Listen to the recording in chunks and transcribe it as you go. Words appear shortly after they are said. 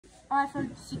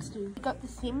iPhone 16. Got the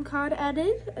SIM card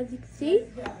added, as you can see.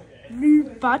 New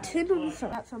button on the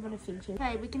side. That's some of the features.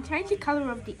 Okay, we can change the color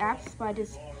of the apps by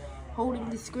just holding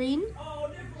the screen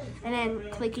and then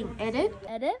clicking edit,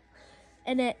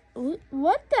 and then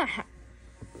what the heck?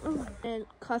 And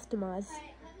customize.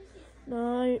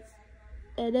 No,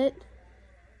 edit,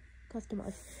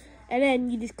 customize, and then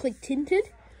you just click tinted.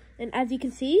 And as you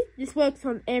can see, this works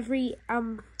on every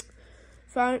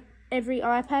phone, every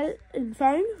iPad and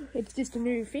phone. It's just a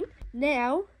new thing.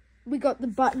 Now we got the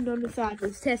button on the side.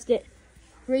 Let's test it.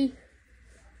 3,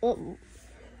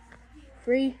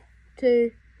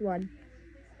 2, 1.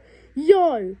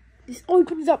 Yo, this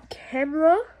opens up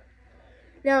camera.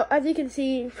 Now, as you can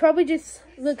see, it probably just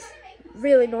looks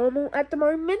really normal at the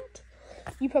moment.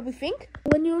 You probably think.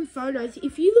 When you're on photos,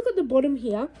 if you look at the bottom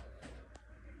here,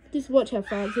 just watch how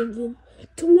far it zooms in.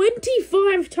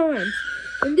 25 times.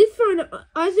 And this phone,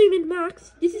 I zoom in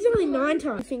max, this is only 9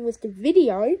 times. The thing with the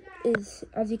video is,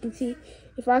 as you can see,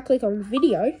 if I click on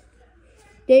video,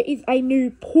 there is a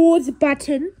new pause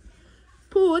button.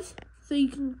 Pause, so you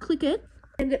can click it,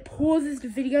 and it pauses the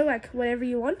video like whatever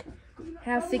you want.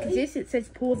 How sick is this? It says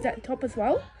paused at the top as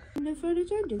well. No photo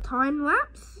changes. Time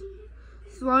lapse,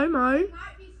 slow-mo,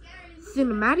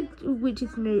 cinematic, which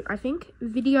is new, I think.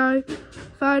 Video,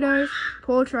 photo,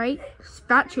 portrait,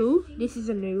 spatial. This is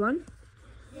a new one.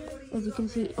 As you can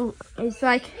see, oh, it's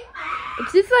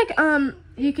just like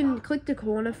you can click the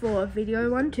corner for a video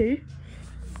one too.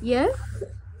 Yeah,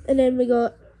 and then we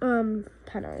got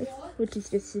pano, which is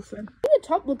just this one. The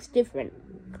top looks different.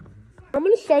 I'm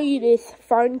gonna show you this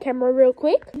phone camera real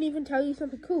quick. I can even tell you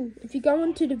something cool. If you go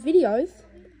onto the videos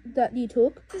that you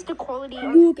took, this is the quality.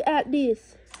 Look at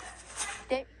this.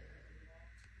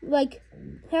 Like,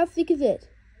 how thick is it?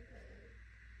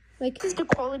 Like, this is the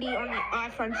quality on the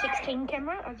iPhone 16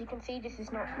 camera. As you can see, this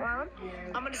is not one.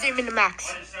 I'm gonna zoom in the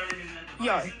max.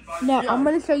 Yo. Now, I'm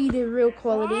gonna show you the real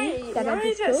quality that I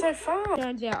just took. So far?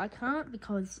 Turns out I can't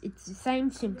because it's the same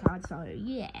SIM card, so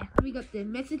yeah. We got the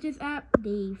messages app,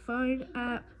 the phone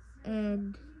app,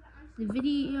 and the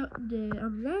video,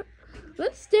 that.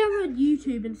 Let's download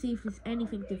YouTube and see if there's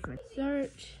anything different.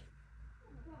 Search.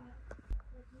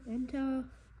 Enter.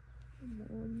 I'm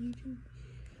on YouTube.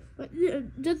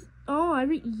 I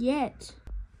read yet.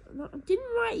 No, I didn't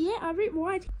write yet. I read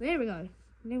white. There we go.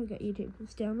 Now we got YouTube.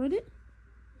 Let's download it.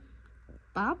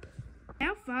 Bub.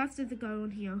 How fast does it go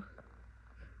on here?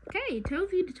 Okay, it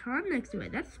tells you the time next to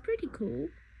it. That's pretty cool.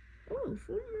 Oh,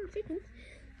 40 more seconds.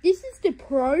 This is the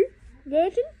Pro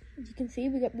version. As you can see,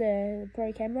 we got the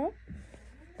Pro camera.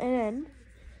 And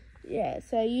yeah,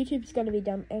 so YouTube's gonna be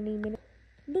done any minute.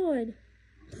 9,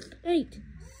 8,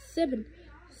 7,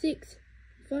 6,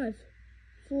 5,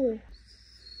 4,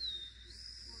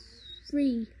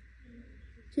 3,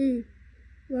 2,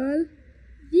 1,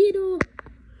 0.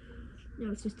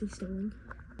 Now it's just installing.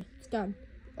 It's done.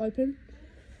 Open.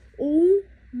 Oh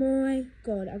my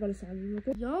god, I gotta sign in real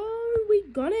quick. Yo, we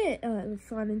got it. Let's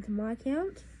sign into my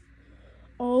account.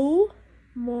 Oh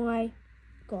my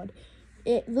god.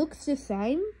 It looks the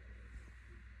same.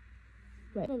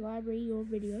 Wait, the library or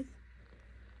videos.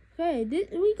 Okay,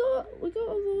 we got a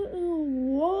little,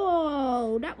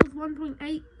 whoa, that was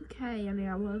 1.8K an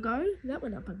hour ago. That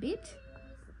went up a bit.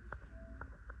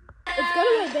 It's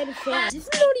got a better sound. This is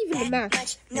not even a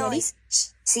max. Noise.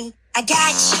 See, I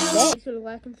got you. Make sure to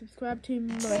like and subscribe to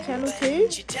my channel too.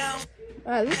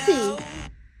 Alright, let's see.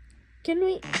 Can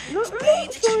we? No, I'm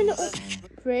not trying to.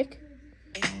 Frick.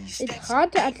 It's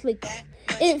hard to actually.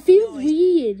 It feels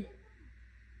weird.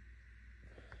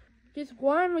 Just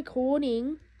while I'm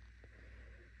recording.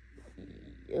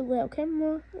 Well,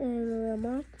 camera and a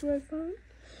microphone.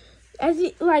 As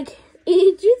it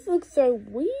it just looks so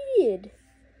weird.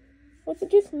 Was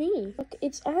it just me? Like,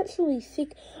 it's actually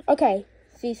sick. Okay,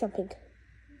 see something.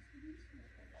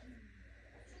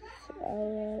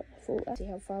 Let's see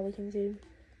how far we can zoom.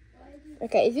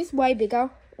 Okay, is this way bigger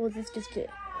or is this just it?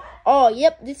 Oh,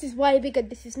 yep, this is way bigger.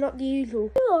 This is not the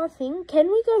usual. Last thing, can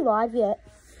we go live yet?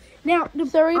 Now,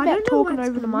 sorry about talking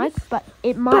over the mic, but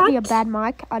it might be a bad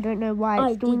mic. I don't know why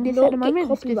it's doing this at the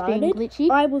moment. It's just being glitchy.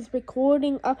 I was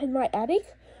recording up in my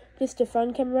attic, just a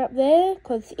phone camera up there,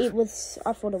 because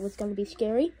I thought it was going to be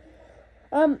scary.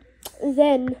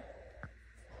 Then,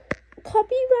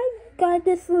 copyright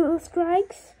guidance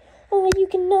strikes. Oh, you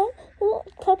cannot,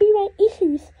 copyright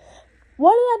issues.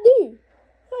 What did I do?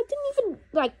 I didn't even,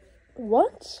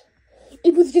 what?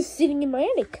 It was just sitting in my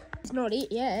attic. It's not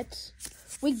it yet.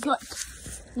 We got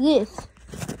this.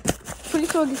 Pretty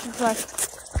sure this is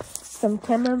some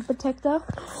camera protector.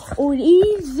 Oh, it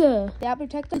is. That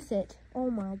protector set. Oh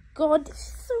my god, this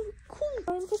is so cool.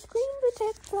 Time for screen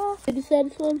protector. The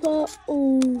satisfying part.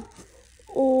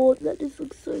 Oh, that just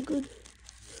looks so good.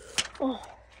 Oh.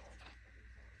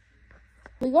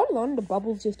 We got it on, the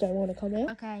bubbles just don't want to come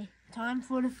out. Okay, time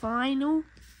for the final.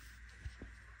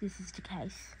 This is the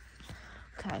case.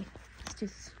 Okay, let's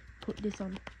just put this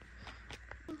on.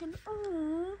 Thinking,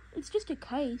 oh, it's just a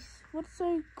case. What's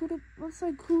so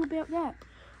cool about that?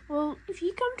 Well, if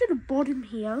you come to the bottom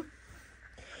here,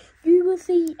 you will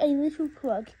see a little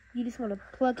plug. You just want to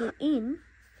plug it in,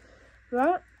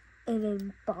 right? And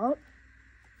then pop.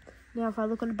 Now if I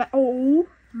look on the back, oh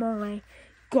my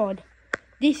god,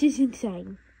 this is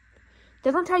insane.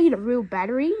 Doesn't tell you the real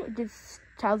battery, it just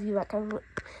tells you like,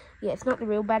 yeah, it's not the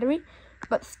real battery,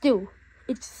 but still,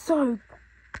 it's so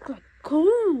like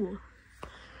cool.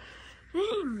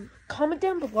 Comment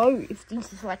down below if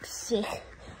this is like sick.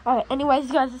 Alright, anyways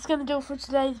guys, that's gonna do it for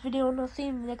today's video, and I'll see you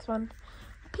in the next one.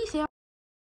 Peace out.